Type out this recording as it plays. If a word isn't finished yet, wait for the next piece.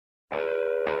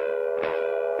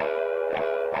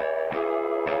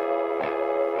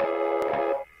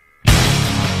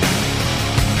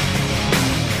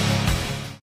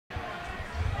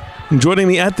Joining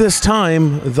me at this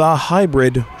time, the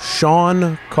hybrid,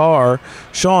 Sean Carr.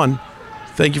 Sean,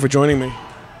 thank you for joining me.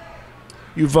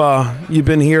 You've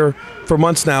been here for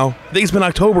months now. I think it's been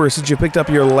October since you picked up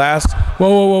your last.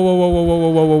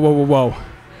 Whoa.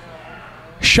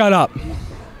 Shut up.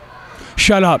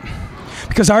 Shut up.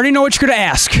 Because I already know what you're going to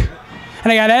ask.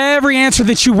 And I got every answer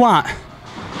that you want.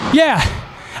 Yeah,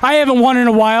 I haven't won in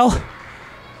a while.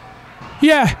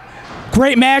 Yeah,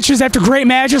 great matches after great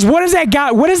matches. What has that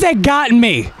got? What has that gotten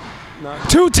me? Nothing.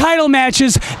 2 title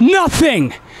matches,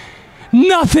 nothing.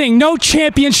 Nothing, no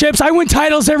championships. I win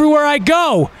titles everywhere I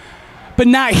go, but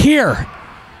not here.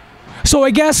 So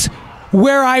I guess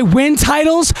where I win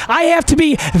titles, I have to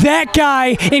be that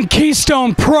guy in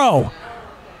Keystone Pro.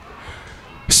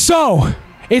 So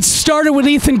it started with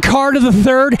Ethan Carter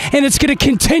III, and it's going to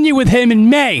continue with him in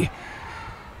May.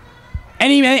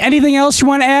 Anything else you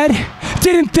want to add?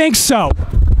 Didn't think so.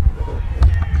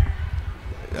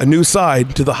 A new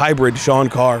side to the hybrid, Sean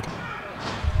Carr.